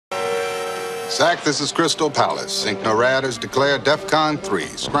SAC, this is Crystal Palace. Sync no radars, declare DEFCON 3.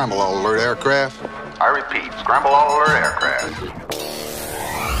 Scramble all alert aircraft. I repeat, scramble all alert aircraft.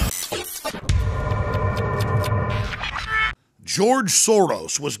 George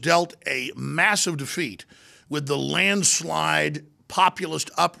Soros was dealt a massive defeat with the landslide populist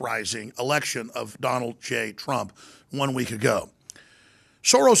uprising election of Donald J. Trump 1 week ago.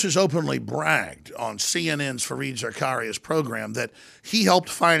 Soros has openly bragged on CNN's Fareed Zakaria's program that he helped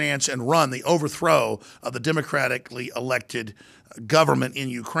finance and run the overthrow of the democratically elected government in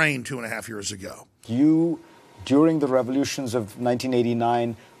Ukraine 2.5 years ago. You, during the revolutions of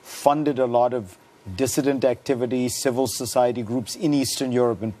 1989, funded a lot of dissident activity, civil society groups in Eastern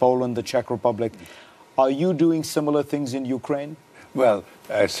Europe, in Poland, the Czech Republic. Are you doing similar things in Ukraine? Well,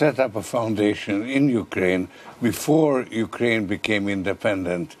 I set up a foundation in Ukraine before Ukraine became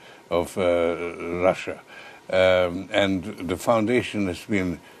independent of Russia. And the foundation has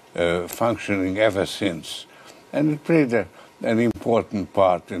been functioning ever since. And it played an important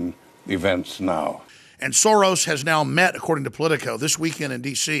part in events now. And Soros has now met, according to Politico, this weekend in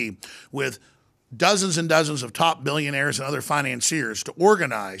D.C. with dozens and dozens of top billionaires and other financiers to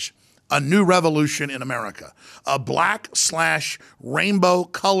organize a new revolution in America, a black/rainbow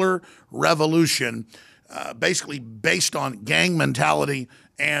color revolution, basically based on gang mentality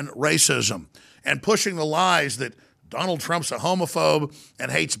and racism, and pushing the lies that Donald Trump's a homophobe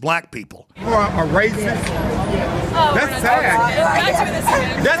and hates black people. You are a racist? That's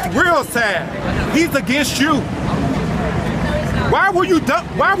sad. That's real sad. He's against you. Why will you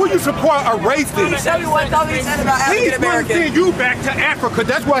support a racist? Show me what he said about African Americans. He's send you back to Africa.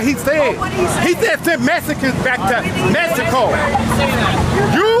 That's what he said. He said send Mexicans back to Mexico.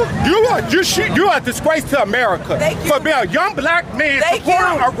 You are a disgrace to America for being a young black man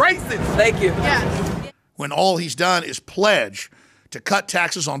supporting a racist. Thank you. When all he's done is pledge to cut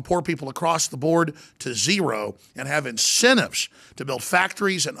taxes on poor people across the board to zero and have incentives to build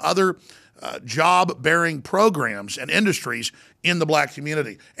factories and other job-bearing programs and industries in the black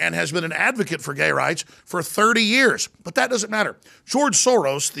community, and has been an advocate for gay rights for 30 years. But that doesn't matter. George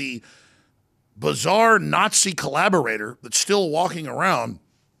Soros, the bizarre Nazi collaborator that's still walking around,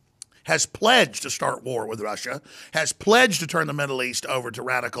 has pledged to start war with Russia, has pledged to turn the Middle East over to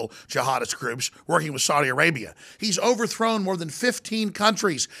radical jihadist groups working with Saudi Arabia. He's overthrown more than 15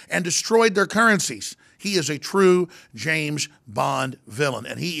 countries and destroyed their currencies. He is a true James Bond villain,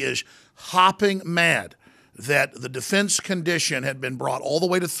 and he is hopping mad that the defense condition had been brought all the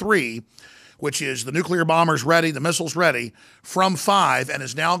way to 3, which is the nuclear bombers ready, the missiles ready, from 5, and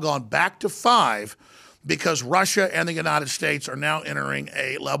has now gone back to 5 because Russia and the United States are now entering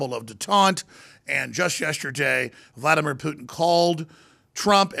a level of detente. And just yesterday, Vladimir Putin called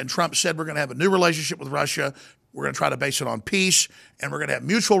Trump, and Trump said, we're going to have a new relationship with Russia. We're going to try to base it on peace, and we're going to have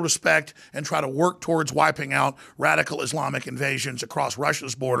mutual respect and try to work towards wiping out radical Islamic invasions across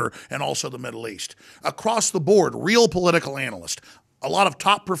Russia's border and also the Middle East. Across the board, real political analysts, a lot of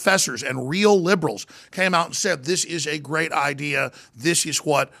top professors and real liberals came out and said, this is a great idea. This is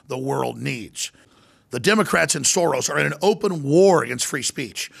what the world needs. The Democrats and Soros are in an open war against free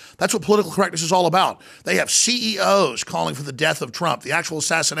speech. That's what political correctness is all about. They have CEOs calling for the death of Trump, the actual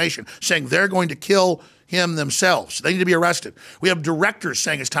assassination, saying they're going to kill him themselves. They need to be arrested. We have directors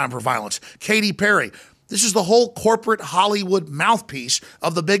saying it's time for violence. Katy Perry. This is the whole corporate Hollywood mouthpiece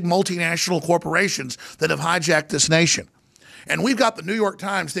of the big multinational corporations that have hijacked this nation. And we've got the New York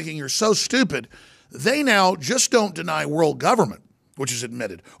Times thinking you're so stupid. They now just don't deny world government, which is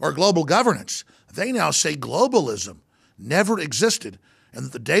admitted, or global governance. They now say globalism never existed and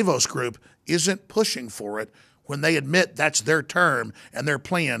that the Davos group isn't pushing for it when they admit that's their term and their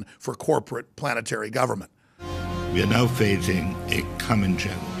plan for corporate planetary government. We are now facing a common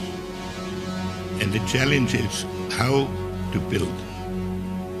challenge. And the challenge is how to build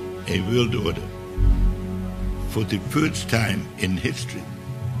a world order for the first time in history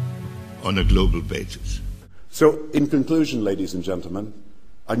on a global basis. So, in conclusion, ladies and gentlemen,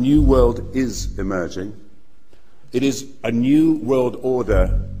 a new world is emerging. It is a new world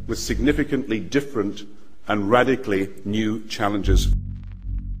order with significantly different and radically new challenges.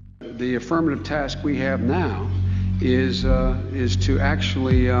 The affirmative task we have now is to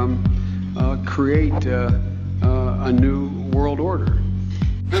actually create a new world order.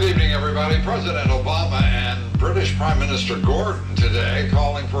 Good evening, everybody. President Obama and British Prime Minister Gordon today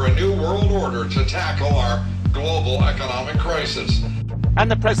calling for a new world order to tackle our global economic crisis. And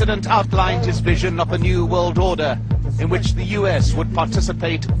the president outlined his vision of a new world order in which the U.S. would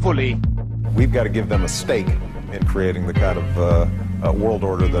participate fully. We've got to give them a stake in creating the kind of world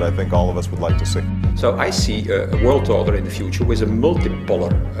order that I think all of us would like to see. So I see a world order in the future with a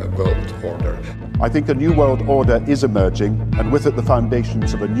multipolar world order. I think a new world order is emerging, and with it the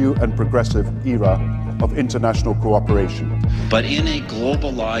foundations of a new and progressive era of international cooperation. But in a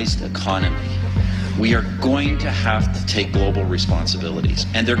globalized economy, we are going to have to take global responsibilities,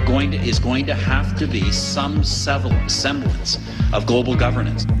 and there is going to have to be some semblance of global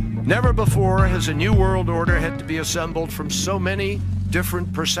governance. Never before has a new world order had to be assembled from so many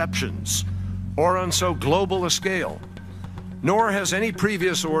different perceptions or on so global a scale. Nor has any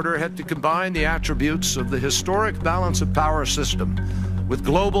previous order had to combine the attributes of the historic balance of power system with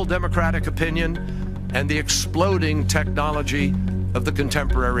global democratic opinion and the exploding technology of the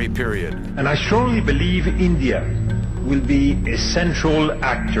contemporary period. And I strongly believe India will be a central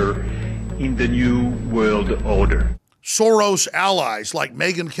actor in the new world order. Soros allies like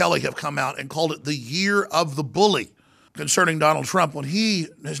Megyn Kelly have come out and called it the year of the bully concerning Donald Trump, when he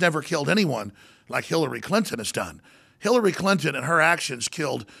has never killed anyone like Hillary Clinton has done. Hillary Clinton and her actions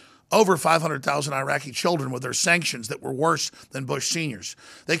killed over 500,000 Iraqi children with their sanctions that were worse than Bush Sr.'s.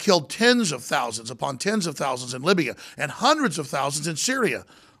 They killed tens of thousands upon tens of thousands in Libya and hundreds of thousands in Syria.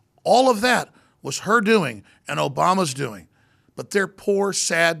 All of that was her doing and Obama's doing. But their poor,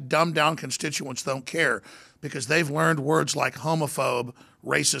 sad, dumbed-down constituents don't care because they've learned words like homophobe,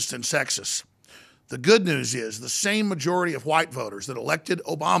 racist, and sexist. The good news is the same majority of white voters that elected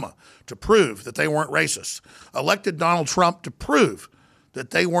Obama to prove that they weren't racist elected Donald Trump to prove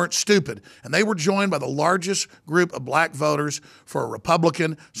that they weren't stupid. And they were joined by the largest group of black voters for a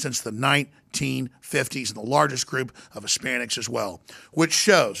Republican since the 1950s, and the largest group of Hispanics as well, which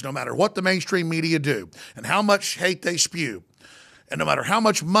shows no matter what the mainstream media do and how much hate they spew, and no matter how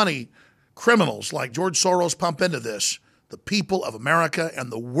much money criminals like George Soros pump into this, the people of America and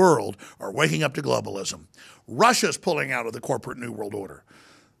the world are waking up to globalism. Russia's pulling out of the corporate New World Order.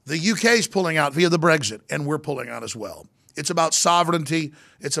 The UK's pulling out via the Brexit, and we're pulling out as well. It's about sovereignty,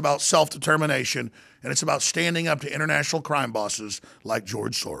 it's about self-determination, and it's about standing up to international crime bosses like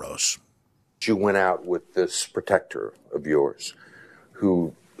George Soros. You went out with this protector of yours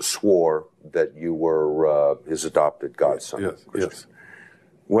who swore that you were his adopted godson. Yes, yes.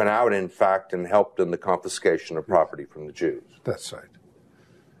 Went out, in fact, and helped in the confiscation of property from the Jews. That's right.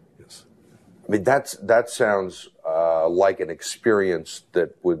 Yes. I mean, that sounds like an experience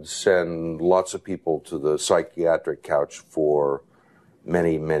that would send lots of people to the psychiatric couch for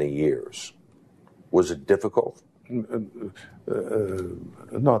many, many years. Was it difficult? Not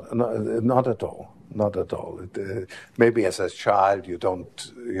at all. Not at all. Maybe as a child you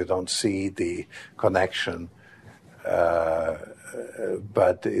don't see the connection.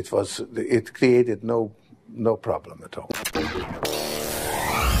 But it created no problem at all.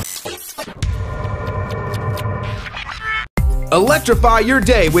 Electrify your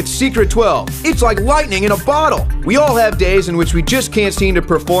day with Secret 12. It's like lightning in a bottle. We all have days in which we just can't seem to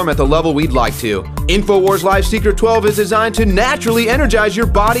perform at the level we'd like to. InfoWars Life Secret 12 is designed to naturally energize your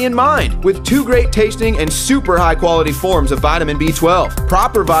body and mind with 2 great tasting and super high quality forms of vitamin B12.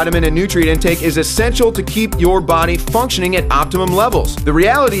 Proper vitamin and nutrient intake is essential to keep your body functioning at optimum levels. The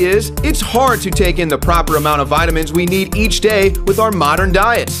reality is, it's hard to take in the proper amount of vitamins we need each day with our modern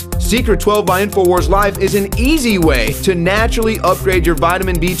diets. Secret 12 by InfoWars Life is an easy way to naturally upgrade your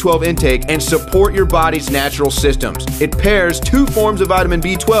vitamin B12 intake and support your body's natural systems. It pairs 2 forms of vitamin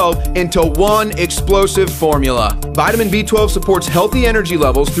B12 into one explosive formula. Vitamin B12 supports healthy energy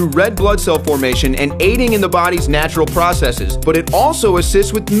levels through red blood cell formation and aiding in the body's natural processes, but it also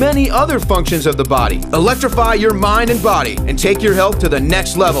assists with many other functions of the body. Electrify your mind and body and take your health to the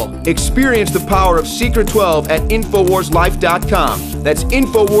next level. Experience the power of Secret 12 at InfoWarsLife.com. That's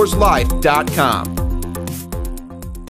InfoWarsLife.com.